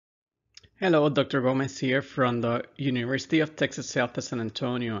Hello, Dr. Gomez here from the University of Texas South at San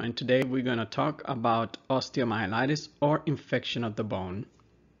Antonio, and today we're going to talk about osteomyelitis or infection of the bone.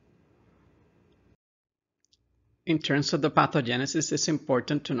 In terms of the pathogenesis, it's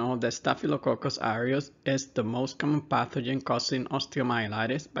important to know that Staphylococcus aureus is the most common pathogen causing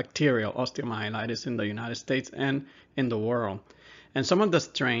osteomyelitis, bacterial osteomyelitis in the United States and in the world. And some of the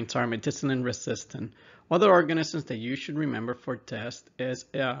strains are methicillin resistant. Other organisms that you should remember for test is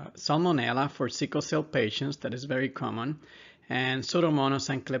Salmonella for sickle cell patients, that is very common, and Pseudomonas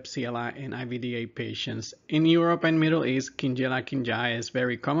and Klebsiella in IVDA patients. In Europe and Middle East, Klebsiella kingiae is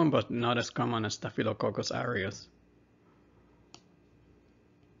very common, but not as common as Staphylococcus aureus.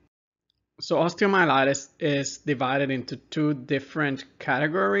 So osteomyelitis is divided into two different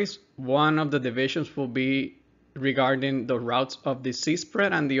categories. One of the divisions will be regarding the routes of disease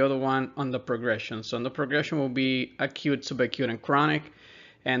spread and the other one on the progression. So on the progression will be acute, subacute, and chronic.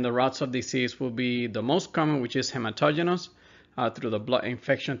 And the routes of disease will be the most common, which is hematogenous, through the blood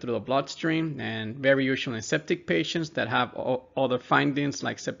infection through the bloodstream, and very usually in septic patients that have other findings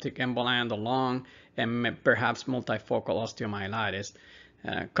like septic emboli in the lung and perhaps multifocal osteomyelitis.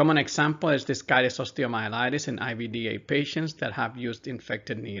 Common example is discitis osteomyelitis in IVDA patients that have used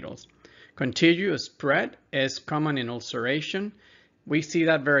infected needles. Contiguous spread is common in ulceration. We see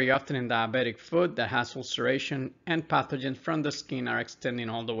that very often in diabetic foot that has ulceration, and pathogens from the skin are extending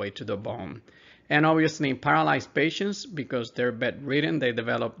all the way to the bone. And obviously in paralyzed patients, because they're bedridden, they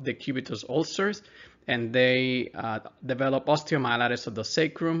develop decubitus ulcers, and they develop osteomyelitis of the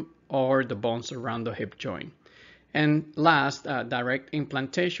sacrum or the bones around the hip joint. And last, direct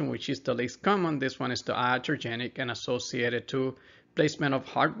implantation, which is the least common. This one is the iatrogenic and associated to placement of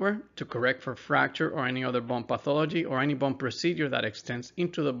hardware to correct for fracture or any other bone pathology or any bone procedure that extends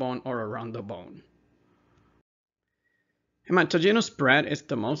into the bone or around the bone. Hematogenous spread is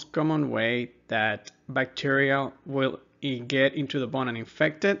the most common way that bacteria will get into the bone and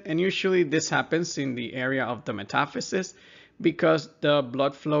infect it, and usually this happens in the area of the metaphysis because the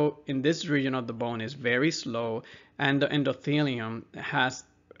blood flow in this region of the bone is very slow and the endothelium has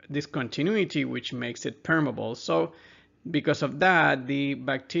discontinuity, which makes it permeable. So because of that, the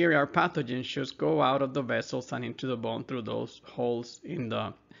bacteria or pathogens should go out of the vessels and into the bone through those holes in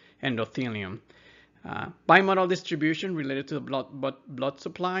the endothelium. Bimodal distribution related to the blood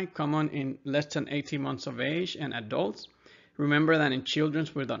supply, common in less than 18 months of age and adults. Remember that in children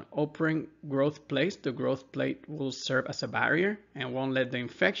with an open growth plate, the growth plate will serve as a barrier and won't let the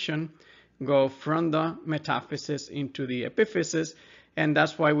infection go from the metaphysis into the epiphysis, and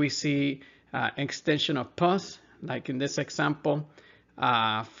that's why we see extension of pus, like in this example,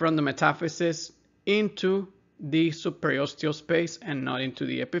 from the metaphysis into the superosteal space and not into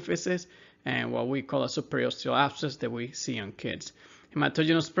the epiphysis, and what we call a superosteal abscess that we see on kids.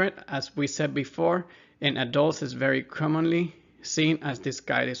 Hematogenous spread, as we said before, in adults is very commonly seen as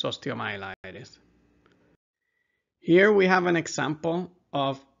discitis osteomyelitis. Here we have an example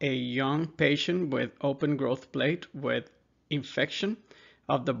of a young patient with open growth plate with infection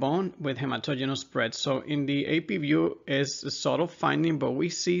of the bone with hematogenous spread. So in the AP view is a subtle finding, but we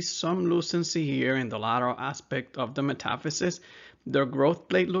see some lucency here in the lateral aspect of the metaphysis. The growth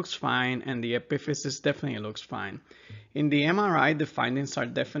plate looks fine and the epiphysis definitely looks fine. In the MRI, the findings are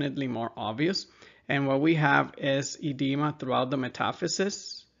definitely more obvious. And what we have is edema throughout the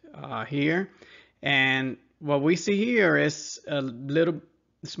metaphysis here. And what we see here is a little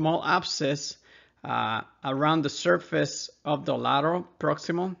small abscess around the surface of the lateral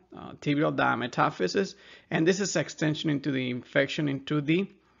proximal tibial diametaphysis. And this is extension into the infection into the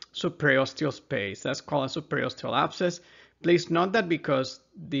superosteal space. That's called a superosteal abscess. Please note that because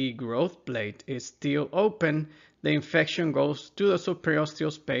the growth plate is still open, the infection goes to the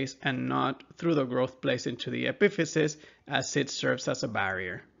superosteal space and not through the growth plate into the epiphysis, as it serves as a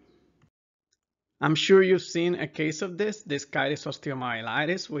barrier. I'm sure you've seen a case of this discitis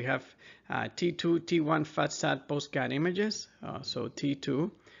osteomyelitis. We have T2, T1 fat SAT post-GAD images, so T2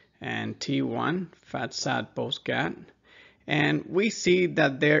 and T1 fat SAT post-GAD. And we see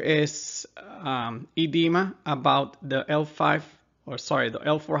that there is edema about the L5, or sorry, the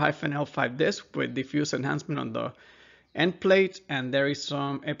L4-L5 disc with diffuse enhancement on the end plate, and there is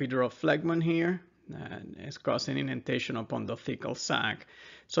some epidural phlegmon here, and it's causing indentation upon the thecal sac.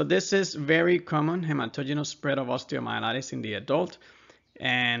 So this is very common hematogenous spread of osteomyelitis in the adult,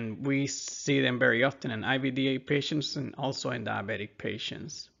 and we see them very often in IVDA patients and also in diabetic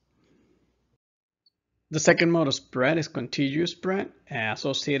patients. The second mode of spread is contiguous spread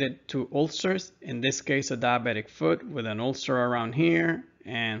associated to ulcers, in this case a diabetic foot with an ulcer around here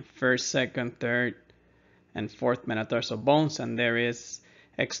and first, second, third, and fourth metatarsal bones, and there is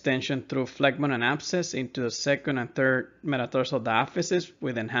extension through phlegmon and abscess into the second and third metatarsal diaphysis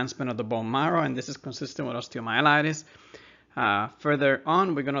with enhancement of the bone marrow, and this is consistent with osteomyelitis. Further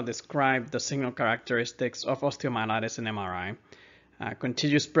on, we're going to describe the signal characteristics of osteomyelitis in MRI.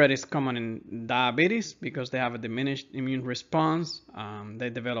 Contiguous spread is common in diabetes because they have a diminished immune response,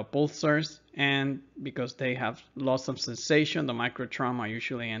 they develop ulcers, and because they have loss of sensation, the microtrauma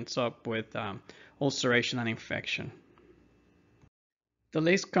usually ends up with ulceration and infection. The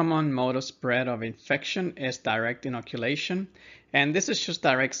least common mode of spread of infection is direct inoculation, and this is just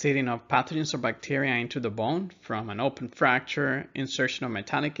direct seeding of pathogens or bacteria into the bone from an open fracture, insertion of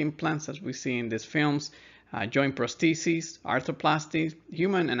metallic implants as we see in these films, joint prostheses, arthroplasty,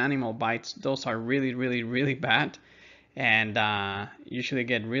 human and animal bites. Those are really bad and usually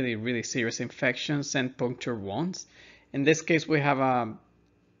get really serious infections and puncture wounds. In this case, we have a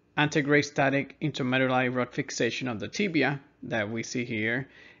antegrade static intermedullary rod fixation of the tibia that we see here,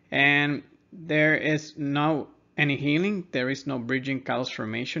 and there is no any healing. There is no bridging callus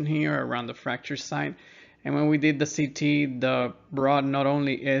formation here around the fracture site. And when we did the CT, the rod not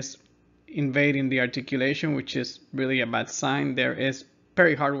only is invading the articulation, which is really a bad sign, there is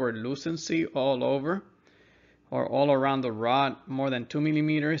perihardware lucency all over or all around the rod, more than 2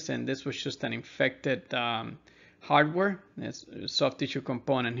 millimeters, and this was just an infected hardware. There's a soft tissue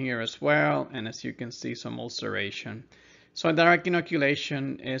component here as well, and as you can see, some ulceration. So direct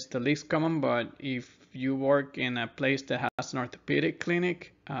inoculation is the least common, but if you work in a place that has an orthopedic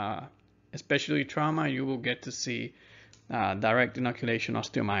clinic, especially trauma, you will get to see direct inoculation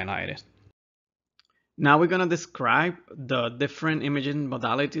osteomyelitis. Now we're going to describe the different imaging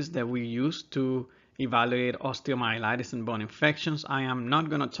modalities that we use to evaluate osteomyelitis and bone infections. I am not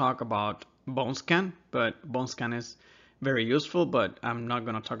going to talk about bone scan, but bone scan is very useful, but I'm not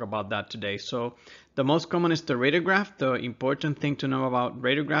going to talk about that today. So the most common is the radiograph. The important thing to know about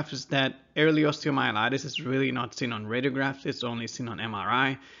radiographs is that early osteomyelitis is really not seen on radiographs. It's only seen on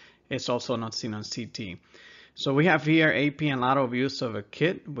MRI. It's also not seen on CT. So we have here AP and lateral views of a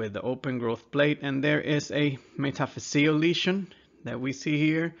kid with the open growth plate, and there is a metaphyseal lesion that we see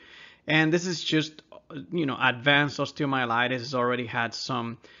here. And this is just, advanced osteomyelitis has already had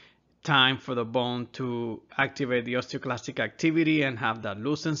some time for the bone to activate the osteoclastic activity and have that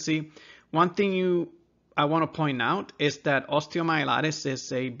lucency. One thing I want to point out is that osteomyelitis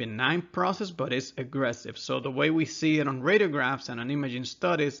is a benign process, but it's aggressive. So the way we see it on radiographs and on imaging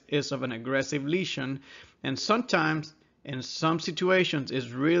studies is of an aggressive lesion. And sometimes, in some situations, it's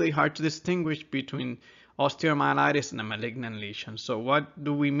really hard to distinguish between osteomyelitis and a malignant lesion. So what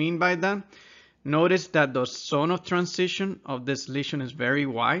do we mean by that? Notice that the zone of transition of this lesion is very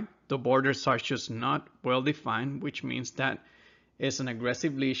wide. The borders are just not well defined, which means that it's an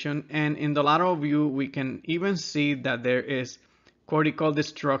aggressive lesion. And in the lateral view, we can even see that there is cortical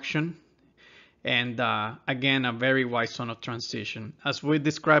destruction and again, a very wide zone of transition. As we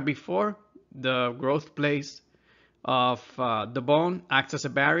described before, the growth plate of the bone acts as a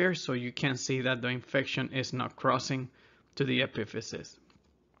barrier, so you can see that the infection is not crossing to the epiphysis.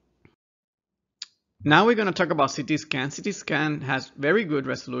 Now we're going to talk about CT scan. CT scan has very good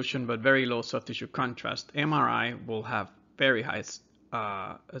resolution but very low soft tissue contrast. MRI will have very high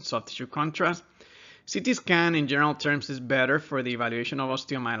soft tissue contrast. CT scan in general terms is better for the evaluation of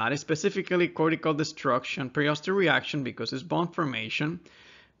osteomyelitis, specifically cortical destruction, periosteoreaction because it's bone formation,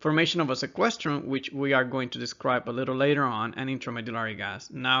 formation of a sequestrum, which we are going to describe a little later on, and intramedullary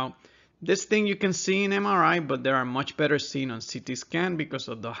gas. Now, this thing you can see in MRI, but they are much better seen on CT scan because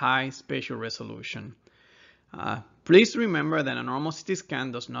of the high spatial resolution. Please remember that a normal CT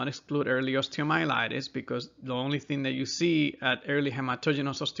scan does not exclude early osteomyelitis because the only thing that you see at early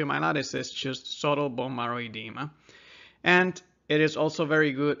hematogenous osteomyelitis is just subtle bone marrow edema. And it is also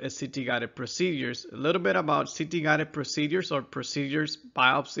very good at CT-guided procedures. A little bit about CT-guided procedures or procedures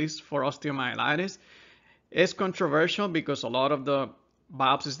biopsies for osteomyelitis. It's controversial because a lot of the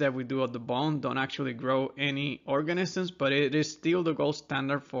biopsies that we do of the bone don't actually grow any organisms, but it is still the gold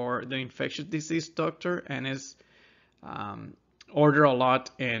standard for the infectious disease doctor and is ordered a lot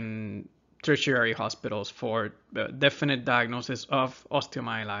in tertiary hospitals for the definite diagnosis of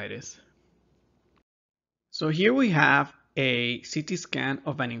osteomyelitis. So here we have a CT scan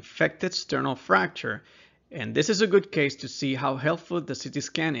of an infected sternal fracture, and this is a good case to see how helpful the CT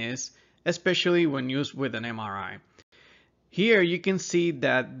scan is, especially when used with an MRI. Here you can see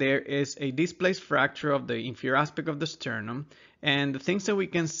that there is a displaced fracture of the inferior aspect of the sternum, and the things that we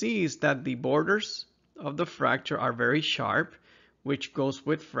can see is that the borders of the fracture are very sharp, which goes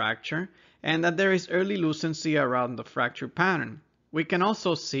with fracture, and that there is early lucency around the fracture pattern. We can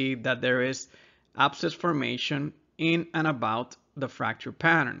also see that there is abscess formation in and about the fracture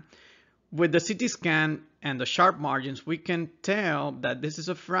pattern. With the CT scan and the sharp margins, we can tell that this is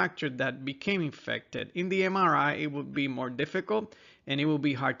a fracture that became infected. In the MRI, it would be more difficult and it will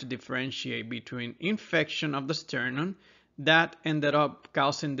be hard to differentiate between infection of the sternum that ended up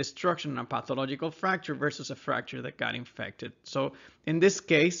causing destruction and pathological fracture versus a fracture that got infected. So in this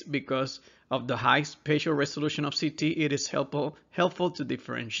case, because of the high spatial resolution of CT, it is helpful to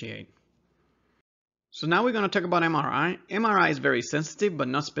differentiate. So now we're going to talk about MRI. MRI is very sensitive but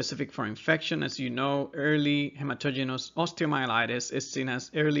not specific for infection. As you know, early hematogenous osteomyelitis is seen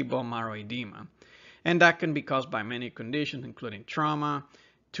as early bone marrow edema. And that can be caused by many conditions, including trauma,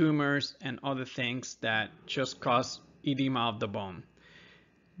 tumors, and other things that just cause edema of the bone.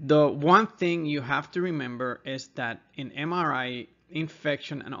 The one thing you have to remember is that in MRI,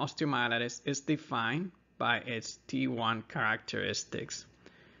 infection and osteomyelitis is defined by its T1 characteristics.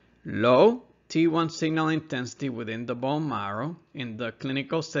 Low T1 signal intensity within the bone marrow in the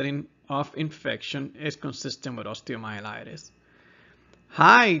clinical setting of infection is consistent with osteomyelitis.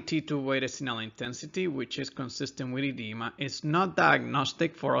 High T2 weighted signal intensity, which is consistent with edema, is not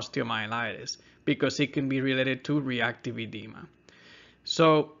diagnostic for osteomyelitis because it can be related to reactive edema.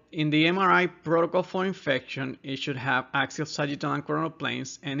 So in the MRI protocol for infection, it should have axial, sagittal, and coronal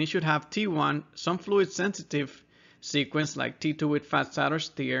planes, and it should have T1, some fluid sensitive sequence like T2 with fat side or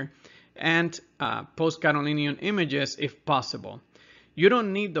steer, and post-gadolinium images if possible. You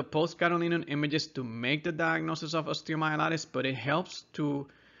don't need the post-gadolinium images to make the diagnosis of osteomyelitis, but it helps to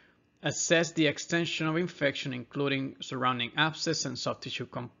assess the extension of infection, including surrounding abscess and soft tissue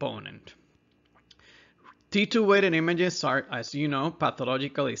component. T2 weighted images are, as you know,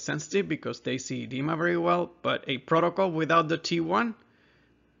 pathologically sensitive because they see edema very well, but a protocol without the T1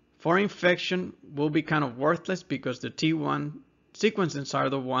 for infection will be kind of worthless because the T1 sequences are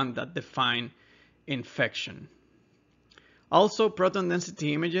the one that define infection. Also, proton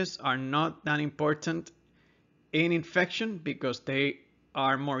density images are not that important in infection because they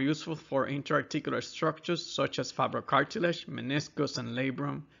are more useful for intra-articular structures such as fibrocartilage, meniscus, and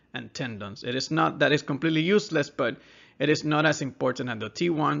labrum and tendons. It is not that it's completely useless, but it is not as important as the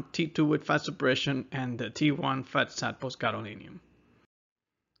T1, T2 with fat suppression, and the T1 fat sat post-gadolinium.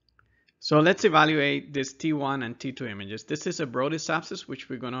 So let's evaluate this T1 and T2 images. This is a Brodie's abscess, which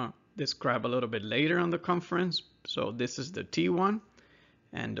we're going to describe a little bit later on the conference. So this is the T1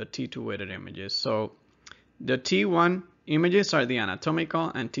 and the T2 weighted images. So the T1 images are the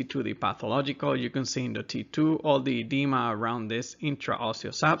anatomical and T2 the pathological. You can see in the T2 all the edema around this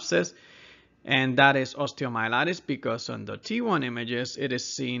intraosseous abscess, and that is osteomyelitis because on the T1 images it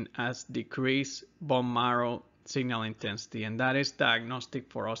is seen as decreased bone marrow signal intensity, and that is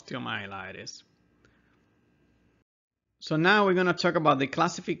diagnostic for osteomyelitis. So now we're going to talk about the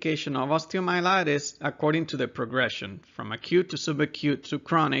classification of osteomyelitis according to the progression from acute to subacute to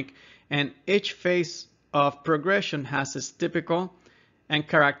chronic, and each phase of progression has its typical and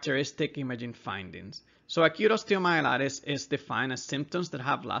characteristic imaging findings. So acute osteomyelitis is defined as symptoms that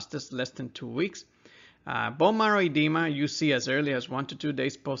have lasted less than 2 weeks. Bone marrow edema you see as early as 1 to 2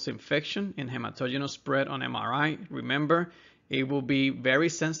 days post-infection in hematogenous spread on MRI. Remember, it will be very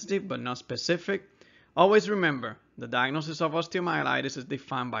sensitive but not specific. Always remember, the diagnosis of osteomyelitis is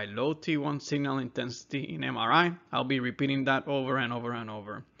defined by low T1 signal intensity in MRI. I'll be repeating that over and over and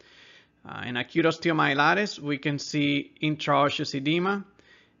over. In acute osteomyelitis, we can see intraosseous edema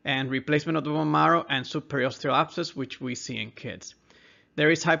and replacement of the bone marrow and subperiosteal abscess, which we see in kids.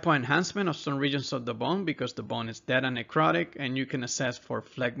 There is hypoenhancement of some regions of the bone because the bone is dead and necrotic, and you can assess for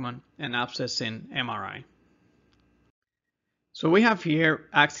phlegmon and abscess in MRI. So we have here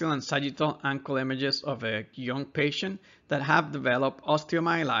axial and sagittal ankle images of a young patient that have developed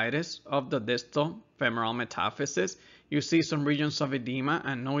osteomyelitis of the distal femoral metaphysis. You see some regions of edema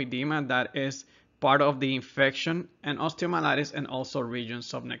and no edema. That is part of the infection and osteomyelitis, and also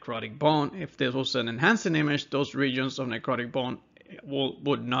regions of necrotic bone. If this was an enhancing image, those regions of necrotic bone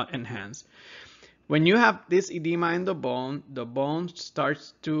would not enhance. When you have this edema in the bone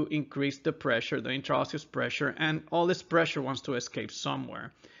starts to increase the pressure, the intraosseous pressure, and all this pressure wants to escape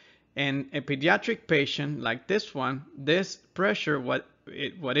somewhere. In a pediatric patient like this one, this pressure, what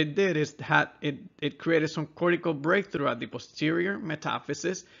it did is that it created some cortical breakthrough at the posterior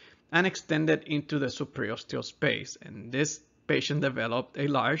metaphysis and extended into the superosteal space. And this patient developed a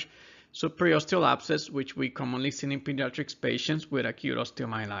large superosteal abscess, which we commonly see in pediatric patients with acute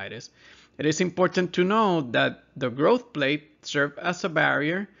osteomyelitis. It is important to know that the growth plate served as a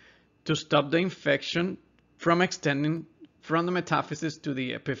barrier to stop the infection from extending from the metaphysis to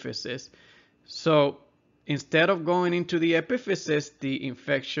the epiphysis. So instead of going into the epiphysis, the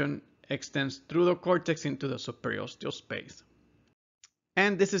infection extends through the cortex into the superosteal space.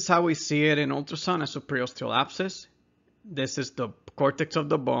 And this is how we see it in ultrasound as superosteal abscess. This is the cortex of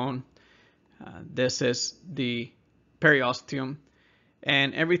the bone. This is the periosteum.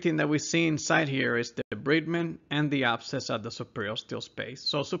 And everything that we see inside here is the debridement and the abscess at the superosteal space.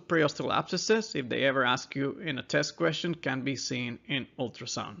 So superosteal abscesses, if they ever ask you in a test question, can be seen in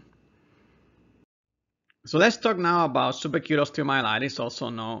ultrasound. So let's talk now about subacute osteomyelitis, also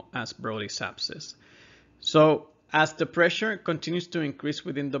known as Brodie's abscess. So as the pressure continues to increase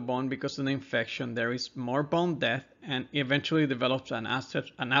within the bone because of the infection, there is more bone death and eventually develops an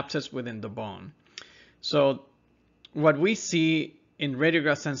abscess within the bone. So what we see in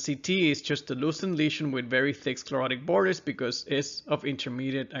radiographs and CT is just a loosened lesion with very thick sclerotic borders because it's of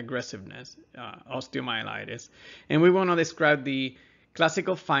intermediate aggressiveness, osteomyelitis. And we want to describe the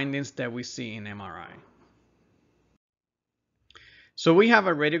classical findings that we see in MRI. So we have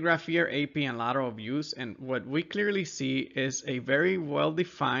a radiograph here, AP and lateral views, and what we clearly see is a very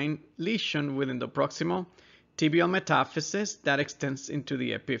well-defined lesion within the proximal tibial metaphysis that extends into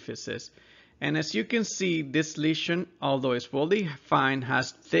the epiphysis. And as you can see, this lesion, although it's well defined,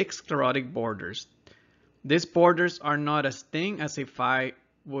 has thick sclerotic borders. These borders are not as thin as if I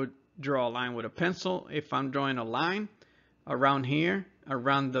would draw a line with a pencil. If I'm drawing a line around here,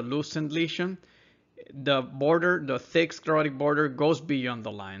 around the loosened lesion, the border, the thick sclerotic border goes beyond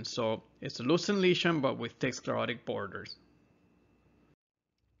the line. So it's a loosened lesion, but with thick sclerotic borders.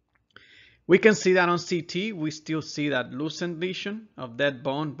 We can see that on CT, we still see that loosened lesion of dead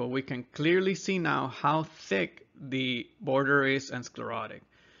bone, but we can clearly see now how thick the border is and sclerotic.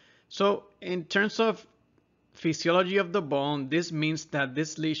 So in terms of physiology of the bone, this means that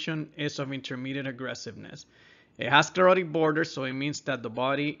this lesion is of intermediate aggressiveness. It has sclerotic borders, so it means that the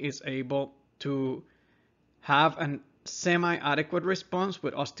body is able to have a semi-adequate response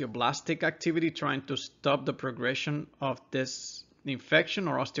with osteoblastic activity trying to stop the progression of this infection,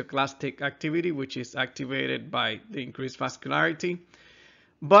 or osteoclastic activity, which is activated by the increased vascularity.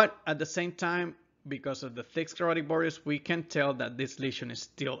 But at the same time, because of the thick sclerotic borders, we can tell that this lesion is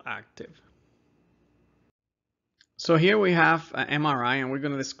still active. So here we have an MRI, and we're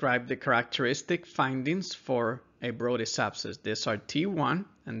going to describe the characteristic findings for a Brodie's abscess. These are T1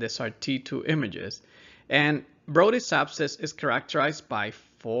 and these are T2 images. And Brodie's abscess is characterized by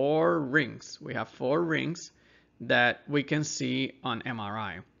 4 rings. We have 4 rings that we can see on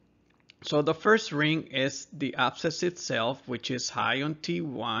MRI. So the first ring is the abscess itself, which is high on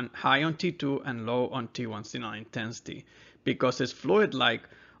T1, high on T2, and low on T1 signal intensity. Because it's fluid-like,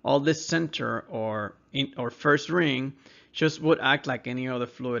 all this center or first ring just would act like any other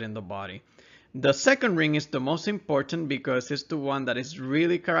fluid in the body. The second ring is the most important because it's the one that is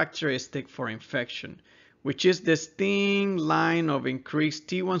really characteristic for infection, which is this thin line of increased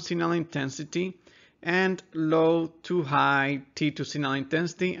T1 signal intensity and low to high T2 signal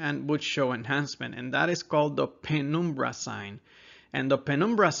intensity, and would show enhancement, and that is called the penumbra sign. And the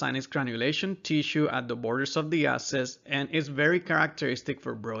penumbra sign is granulation tissue at the borders of the abscess and is very characteristic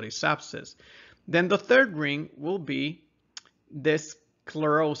for Brodie's abscess. Then the third ring will be this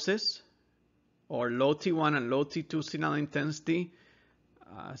sclerosis, or low T1 and low T2 signal intensity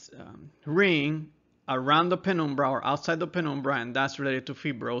ring around the penumbra or outside the penumbra, and that's related to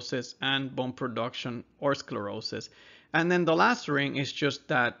fibrosis and bone production or sclerosis. And then the last ring is just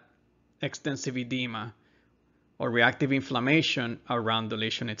that extensive edema or reactive inflammation around the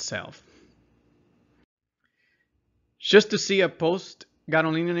lesion itself. Just to see a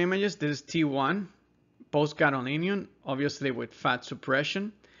post-gadolinium images, this is T1, post-gadolinium, obviously with fat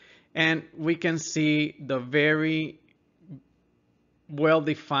suppression. And we can see the very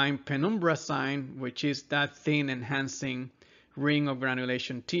well-defined penumbra sign, which is that thin enhancing ring of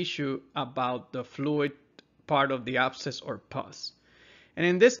granulation tissue about the fluid part of the abscess or pus. And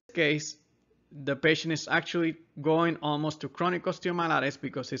in this case, the patient is actually going almost to chronic osteomyelitis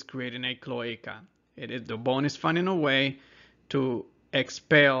because it's creating a cloaca. The bone is finding a way to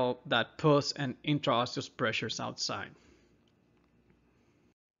expel that pus and intraosseous pressures outside.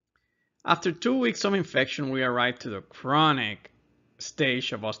 After 2 weeks of infection, we arrive to the chronic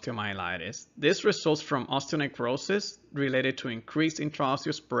stage of osteomyelitis. This results from osteonecrosis related to increased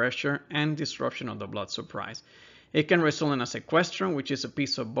intraosseous pressure and disruption of the blood supply. It can result in a sequestrum, which is a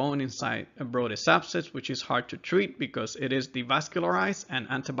piece of bone inside a Brodie's abscess, which is hard to treat because it is devascularized and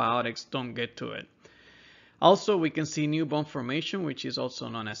antibiotics don't get to it. Also, we can see new bone formation, which is also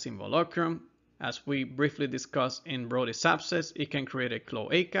known as involucrum. As we briefly discussed in Brodie's abscess, it can create a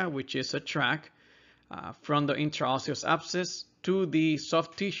cloaca, which is a tract from the intraosseous abscess to the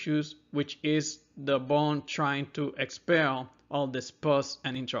soft tissues, which is the bone trying to expel all this pus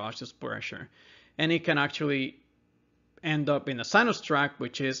and intraosseous pressure. And it can actually end up in the sinus tract,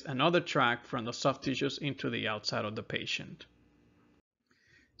 which is another tract from the soft tissues into the outside of the patient.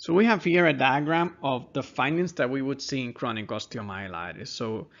 So we have here a diagram of the findings that we would see in chronic osteomyelitis.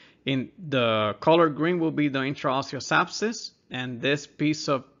 So in the color green will be the intraosseous abscess, and this piece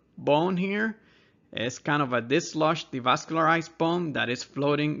of bone here is kind of a dislodged, devascularized bone that is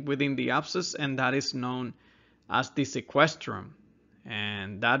floating within the abscess, and that is known as the sequestrum.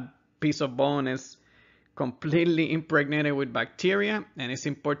 And that piece of bone is completely impregnated with bacteria, and it's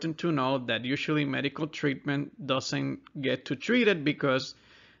important to know that usually medical treatment doesn't get to treat it because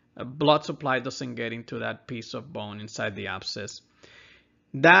blood supply doesn't get into that piece of bone inside the abscess.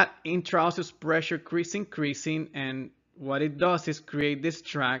 That intraosseous pressure is increasing, and what it does is create this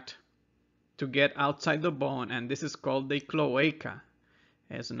tract to get outside the bone, and this is called the cloaca.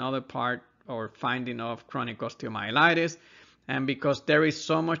 It's another part or finding of chronic osteomyelitis, and because there is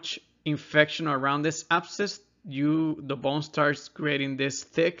so much infection around this abscess, the bone starts creating this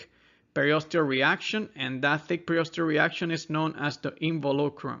thick periosteal reaction, and that thick periosteal reaction is known as the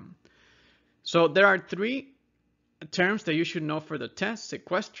involucrum. So there are three terms that you should know for the test: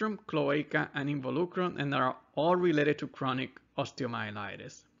 sequestrum, cloaca, and involucrum, and they are all related to chronic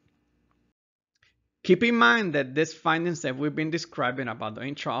osteomyelitis. Keep in mind that these findings that we've been describing about the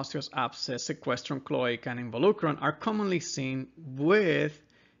intraosseous abscess, sequestrum, cloaca, and involucrum are commonly seen with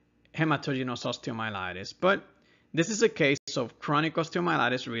hematogenous osteomyelitis, but this is a case of chronic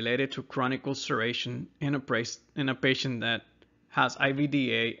osteomyelitis related to chronic ulceration in a patient that has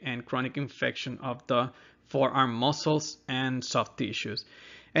IVDA and chronic infection of the forearm muscles and soft tissues.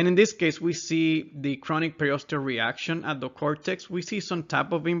 And in this case, we see the chronic periosteal reaction at the cortex. We see some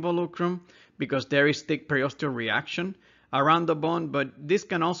type of involucrum because there is thick periosteal reaction around the bone, but this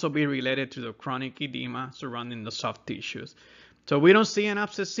can also be related to the chronic edema surrounding the soft tissues. So we don't see an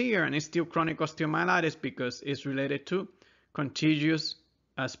abscess here, and it's still chronic osteomyelitis because it's related to contagious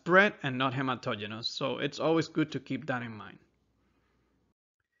spread and not hematogenous. So it's always good to keep that in mind.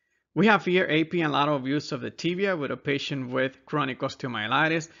 We have here AP and lateral views of the tibia with a patient with chronic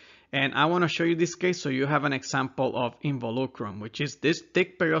osteomyelitis, and I want to show you this case so you have an example of involucrum, which is this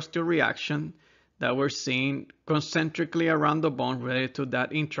thick periosteal reaction that we're seeing concentrically around the bone related to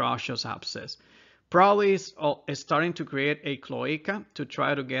that intraosseous abscess. Probably is starting to create a cloaca to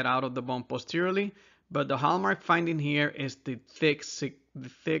try to get out of the bone posteriorly, but the hallmark finding here is the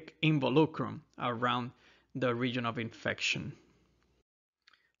thick involucrum around the region of infection.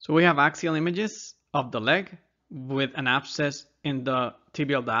 So we have axial images of the leg with an abscess in the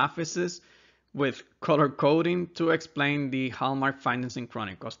tibial diaphysis with color coding to explain the hallmark findings in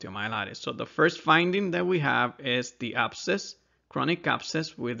chronic osteomyelitis. So the first finding that we have is the abscess, chronic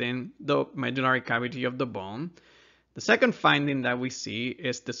abscess within the medullary cavity of the bone. The second finding that we see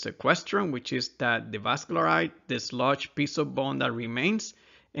is the sequestrum, which is that devascularized, dislodged piece of bone that remains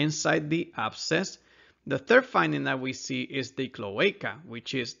inside the abscess. The third finding that we see is the cloaca,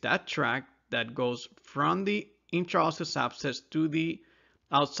 which is that tract that goes from the intraosseous abscess to the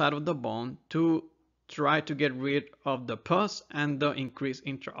outside of the bone to try to get rid of the pus and the increased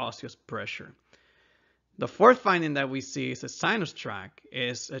intraosseous pressure. The fourth finding that we see is a sinus tract,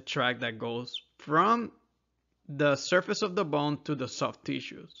 is a tract that goes from the surface of the bone to the soft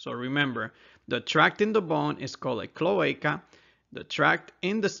tissue. So remember, the tract in the bone is called a cloaca. The tract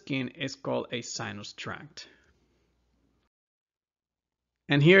in the skin is called a sinus tract.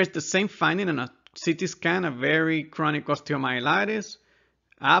 And here is the same finding on a CT scan, a very chronic osteomyelitis,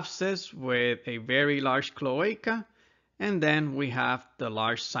 abscess with a very large cloaca, and then we have the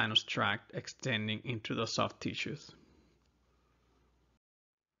large sinus tract extending into the soft tissues.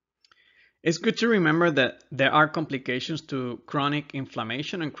 It's good to remember that there are complications to chronic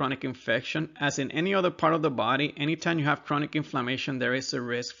inflammation and chronic infection. As in any other part of the body, anytime you have chronic inflammation, there is a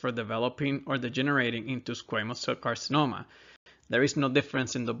risk for developing or degenerating into squamous cell carcinoma. There is no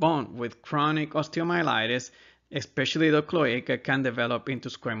difference in the bone. With chronic osteomyelitis, especially the cloaca can develop into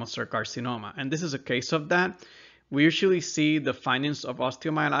squamous cell carcinoma. And this is a case of that. We usually see the findings of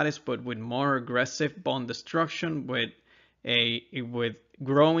osteomyelitis, but with more aggressive bone destruction, with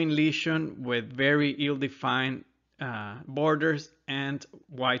growing lesion, with very ill-defined borders and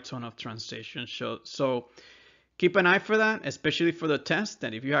wide zone of transition. So keep an eye for that, especially for the test,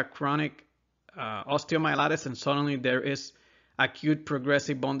 that if you have chronic osteomyelitis and suddenly there is acute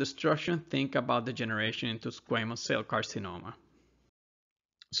progressive bone destruction, think about degeneration into squamous cell carcinoma.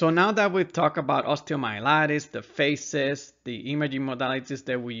 So now that we've talked about osteomyelitis, the phases, the imaging modalities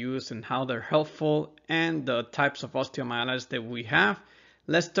that we use and how they're helpful, and the types of osteomyelitis that we have,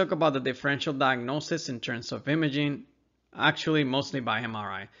 let's talk about the differential diagnosis in terms of imaging, actually mostly by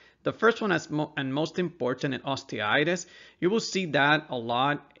MRI. The first one and most important in osteitis. You will see that a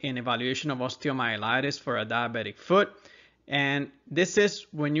lot in evaluation of osteomyelitis for a diabetic foot. And this is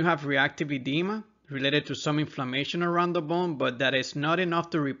when you have reactive edema related to some inflammation around the bone, but that is not enough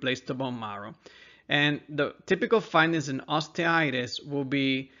to replace the bone marrow. And the typical findings in osteitis will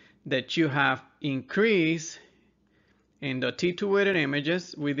be that you have increase in the T2 weighted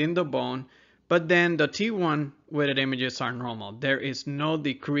images within the bone, but then the T1 weighted images are normal. There is no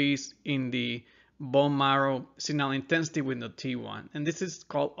decrease in the bone marrow signal intensity with the T1. And this is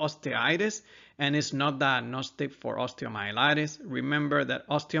called osteitis, and it's not diagnostic for osteomyelitis. Remember that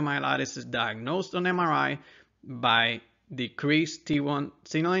osteomyelitis is diagnosed on MRI by decreased T1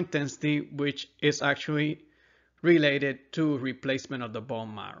 signal intensity, which is actually related to replacement of the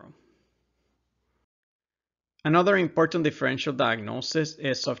bone marrow. Another important differential diagnosis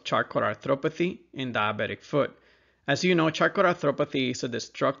is of Charcot arthropathy in diabetic foot. As you know, Charcot arthropathy is a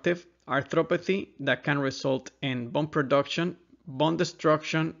destructive arthropathy that can result in bone production, bone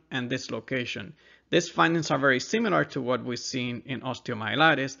destruction, and dislocation. These findings are very similar to what we've seen in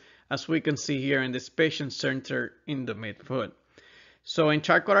osteomyelitis, as we can see here in this patient centered in the midfoot. So in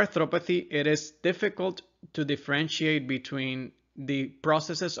Charcot arthropathy, it is difficult to differentiate between the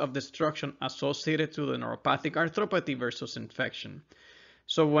processes of destruction associated to the neuropathic arthropathy versus infection.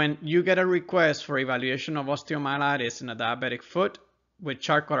 So when you get a request for evaluation of osteomyelitis in a diabetic foot with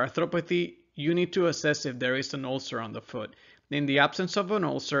Charcot arthropathy, you need to assess if there is an ulcer on the foot. In the absence of an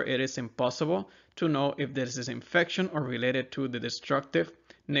ulcer, it is impossible to know if this is infection or related to the destructive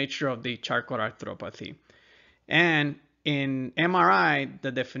nature of the Charcot arthropathy. And in MRI,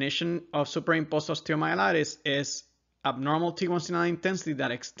 the definition of superimposed osteomyelitis is abnormal T1 signal intensity that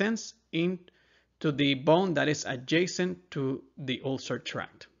extends into the bone that is adjacent to the ulcer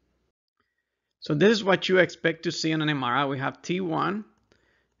tract. So this is what you expect to see in an MRI. We have T1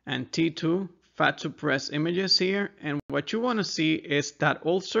 and T2 fat suppressed images here, and what you want to see is that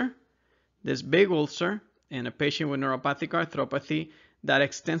ulcer, this big ulcer in a patient with neuropathic arthropathy that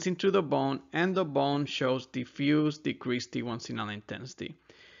extends into the bone, and the bone shows diffuse decreased T1 signal intensity.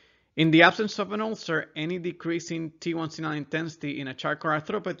 In the absence of an ulcer, any decrease in T1 signal intensity in a Charcot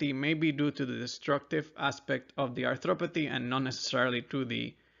arthropathy may be due to the destructive aspect of the arthropathy and not necessarily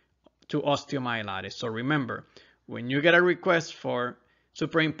to osteomyelitis. So remember, when you get a request for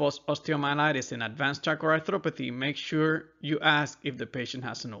superimposed osteomyelitis in advanced Charcot arthropathy, make sure you ask if the patient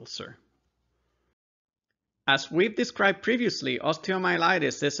has an ulcer. As we've described previously,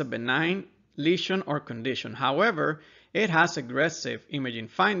 osteomyelitis is a benign lesion or condition. However, it has aggressive imaging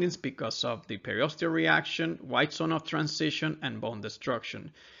findings because of the periosteal reaction, white zone of transition, and bone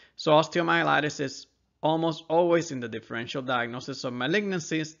destruction. So osteomyelitis is almost always in the differential diagnosis of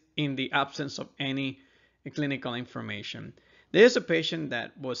malignancies in the absence of any clinical information. There is a patient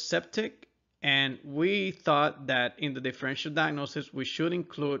that was septic, and we thought that in the differential diagnosis we should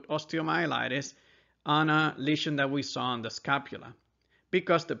include osteomyelitis on a lesion that we saw on the scapula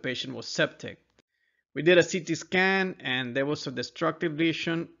because the patient was septic. We did a CT scan and there was a destructive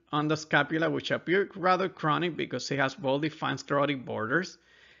lesion on the scapula which appeared rather chronic because it has well-defined sclerotic borders,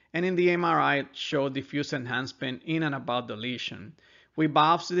 and in the MRI it showed diffuse enhancement in and about the lesion. We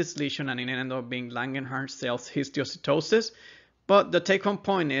biopsied this lesion and it ended up being Langerhans cells histiocytosis, but the take-home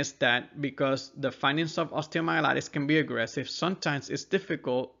point is that because the findings of osteomyelitis can be aggressive, sometimes it's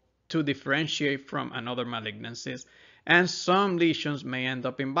difficult to differentiate from another malignancies, and some lesions may end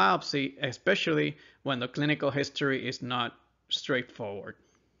up in biopsy, especially when the clinical history is not straightforward.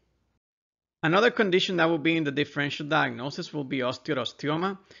 Another condition that will be in the differential diagnosis will be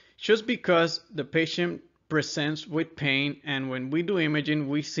osteosteoma, just because the patient presents with pain, and when we do imaging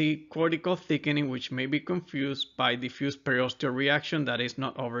we see cortical thickening which may be confused by diffuse periosteal reaction that is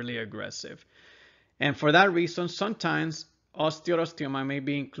not overly aggressive. And for that reason, sometimes osteosteoma may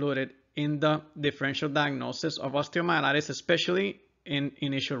be included in the differential diagnosis of osteomyelitis, especially in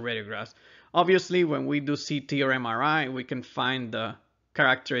initial radiographs. Obviously, when we do CT or MRI, we can find the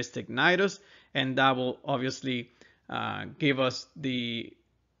characteristic nidus, and that will obviously give us the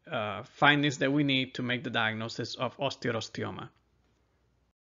findings that we need to make the diagnosis of osteosteoma.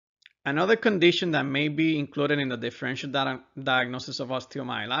 Another condition that may be included in the differential diagnosis of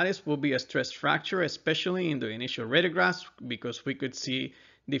osteomyelitis will be a stress fracture, especially in the initial radiographs, because we could see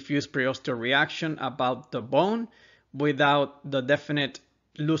diffuse periosteal reaction about the bone without the definite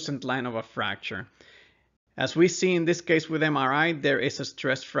lucent line of a fracture. As we see in this case with MRI, there is a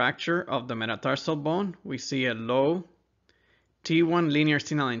stress fracture of the metatarsal bone. We see a low T1 linear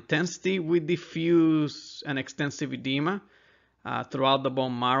signal intensity with diffuse and extensive edema throughout the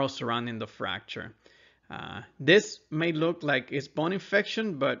bone marrow surrounding the fracture. This may look like it's bone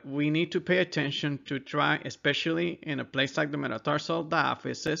infection, but we need to pay attention to try, especially in a place like the metatarsal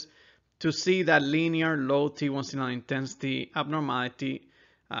diaphysis, to see that linear low T1 signal intensity abnormality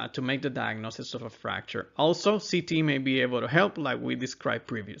to make the diagnosis of a fracture. Also, CT may be able to help like we described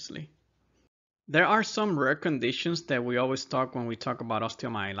previously. There are some rare conditions that we always talk when we talk about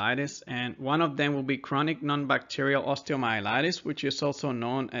osteomyelitis, and one of them will be chronic non-bacterial osteomyelitis, which is also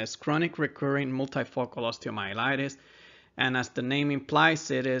known as chronic recurring multifocal osteomyelitis. And as the name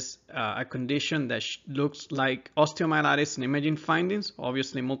implies, it is a condition that looks like osteomyelitis in imaging findings,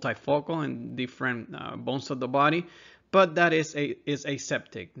 obviously multifocal in different bones of the body, but that is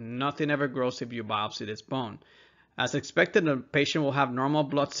aseptic. Nothing ever grows if you biopsy this bone. As expected, the patient will have normal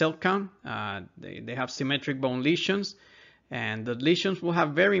blood cell count. They have symmetric bone lesions, and the lesions will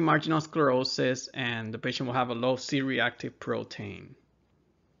have very marginal sclerosis, and the patient will have a low C-reactive protein.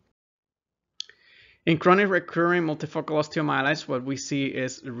 In chronic recurring multifocal osteomyelitis, what we see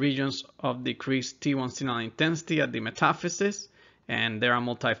is regions of decreased T1 signal intensity at the metaphysis, and they are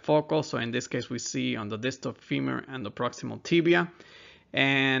multifocal. So in this case, we see on the distal femur and the proximal tibia,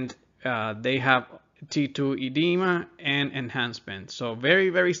 and they have T2 edema and enhancement. So very,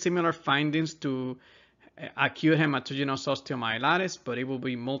 very similar findings to acute hematogenous osteomyelitis, but it will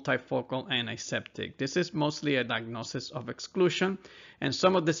be multifocal and aseptic. This is mostly a diagnosis of exclusion, and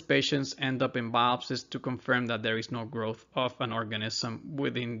some of these patients end up in biopsies to confirm that there is no growth of an organism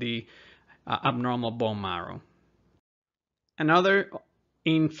within the abnormal bone marrow. Another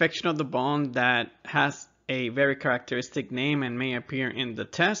infection of the bone that has a very characteristic name and may appear in the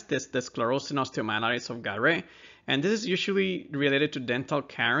test is the sclerosing osteomyelitis of Garrett, and this is usually related to dental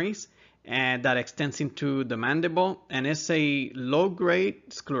caries and that extends into the mandible, and it's a low-grade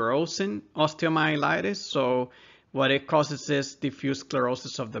sclerosing osteomyelitis. So what it causes is diffuse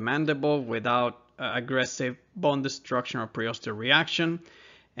sclerosis of the mandible without aggressive bone destruction or preosteal reaction.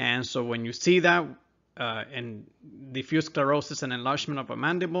 And so when you see that and diffuse sclerosis and enlargement of a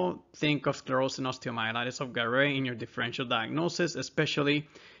mandible, think of sclerosing osteomyelitis of Garrett in your differential diagnosis, especially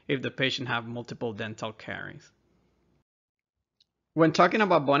if the patient have multiple dental caries. When talking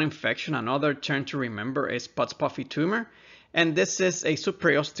about bone infection, another term to remember is Pott's puffy tumor, and this is a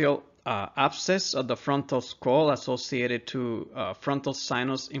subpreosteal abscess of the frontal skull associated to frontal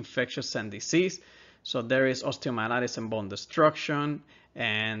sinus infectious and disease. So there is osteomyelitis and bone destruction,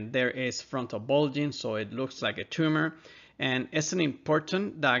 and there is frontal bulging, so it looks like a tumor. And it's an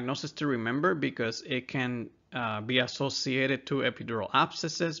important diagnosis to remember because it can be associated to epidural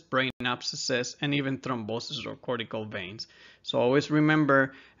abscesses, brain abscesses, and even thrombosis or cortical veins. So always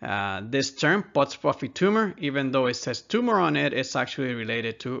remember this term, Pott's puffy tumor, even though it says tumor on it, it's actually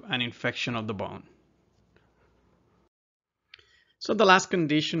related to an infection of the bone. So the last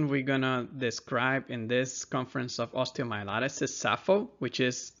condition we're gonna describe in this conference of osteomyelitis is SAPHO, which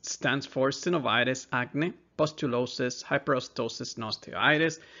stands for synovitis, acne, pustulosis, hyperostosis, and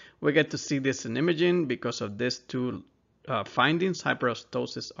osteitis. We get to see this in imaging because of these two findings,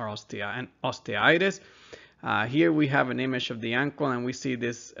 hyperostosis or osteitis. Here we have an image of the ankle, and we see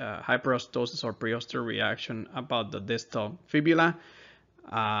this hyperostosis or preosteal reaction about the distal fibula.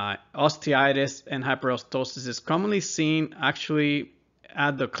 Osteitis and hyperostosis is commonly seen actually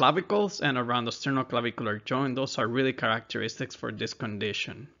at the clavicles and around the sternoclavicular joint. Those are really characteristics for this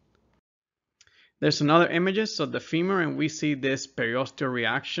condition. There's another images of the femur, and we see this periosteal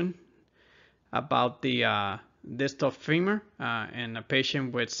reaction about the distal femur in a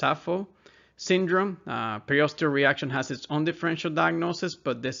patient with SAPHO syndrome. Periosteal reaction has its own differential diagnosis,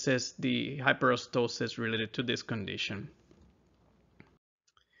 but this is the hyperostosis related to this condition.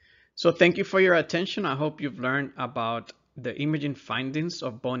 So thank you for your attention. I hope you've learned about the imaging findings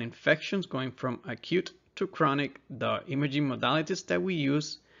of bone infections going from acute to chronic, the imaging modalities that we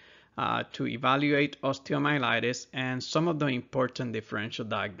use to evaluate osteomyelitis, and some of the important differential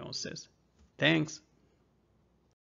diagnoses. Thanks.